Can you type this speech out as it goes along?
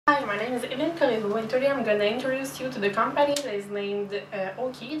my name is Evelyn Corriveau, and today I'm going to introduce you to the company that is named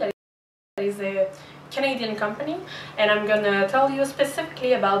HOOKE, that is a Canadian company, and I'm going to tell you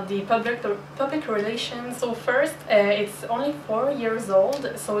specifically about the public relations. So first, it's only 4 years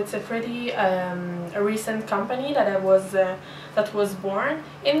old, so it's a pretty a recent company that was born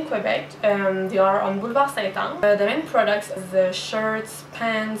in Quebec. They are on Boulevard Saint-Anne. The main products is the shirts,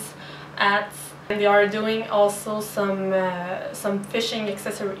 pants, hats, and they are doing also some fishing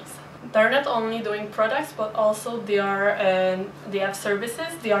accessories. They're not only doing products, but also they have services.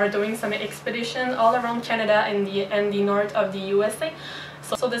 They are doing some expedition all around Canada and the north of the USA.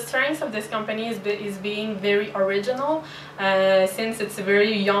 So the strength of this company is being very original, since it's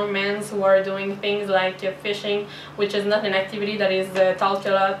very young men who are doing things like fishing, which is not an activity that is talked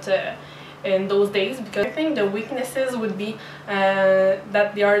a lot in those days. Because I think the weaknesses would be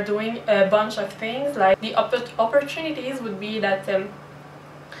that they are doing a bunch of things. Like the opportunities would be that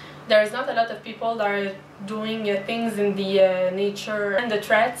there's not a lot of people that are doing things in the nature, and the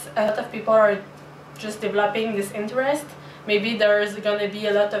threats. A lot of people are just developing this interest. Maybe there's gonna be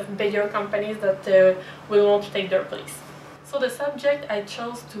a lot of bigger companies that will want to take their place. So the subject I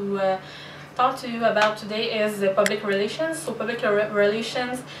chose to talk to you about today is public relations. So public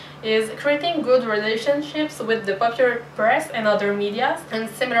relations is creating good relationships with the popular press and other media and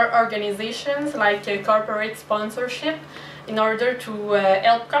similar organizations like corporate sponsorship, in order to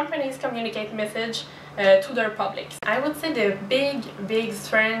help companies communicate message to their public. I would say the big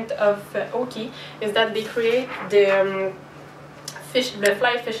strength of HOOKE is that they create the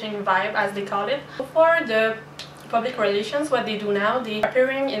fly fishing vibe, as they call it. For the public relations, what they do now, they are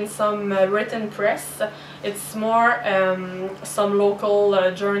appearing in some written press. It's more some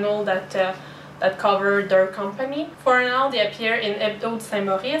local journal that cover their company. For now, they appear in Hebdo de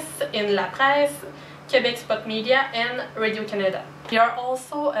Saint-Maurice, in La Presse, Quebec Spot Media, and Radio-Canada. They are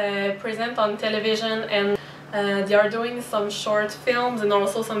also present on television, and they are doing some short films and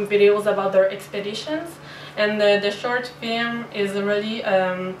also some videos about their expeditions. And the short film is really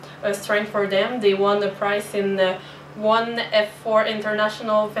a strength for them. They won the prize in one F4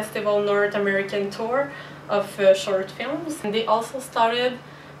 International Festival North American Tour of short films. And they also started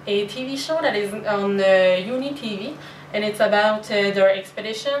a TV show that is on Uni TV, and it's about their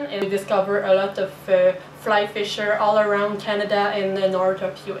expedition, and we discover a lot of fly fisher all around Canada and the north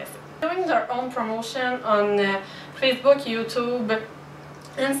of USA. Doing their own promotion on Facebook, YouTube,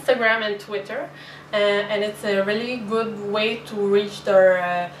 Instagram and Twitter, and it's a really good way to reach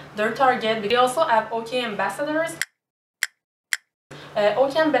their target. They also have HOOKE ambassadors.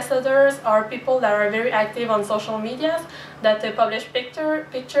 HOOKE ambassadors are people that are very active on social media, that publish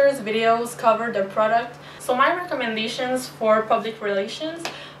pictures, videos, cover their product. So my recommendations for public relations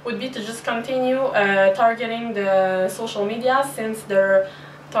would be to just continue targeting the social media, since their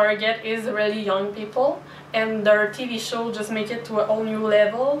target is really young people, and their TV show just make it to a whole new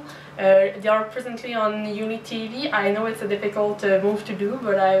level. They are presently on Uni TV. I know it's a difficult move to do,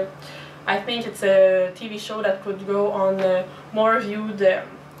 but I think it's a TV show that could go on more viewed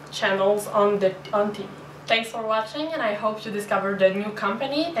channels on TV. Thanks for watching, and I hope you discovered the new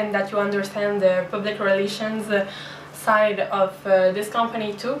company and that you understand the public relations side of this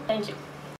company too. Thank you.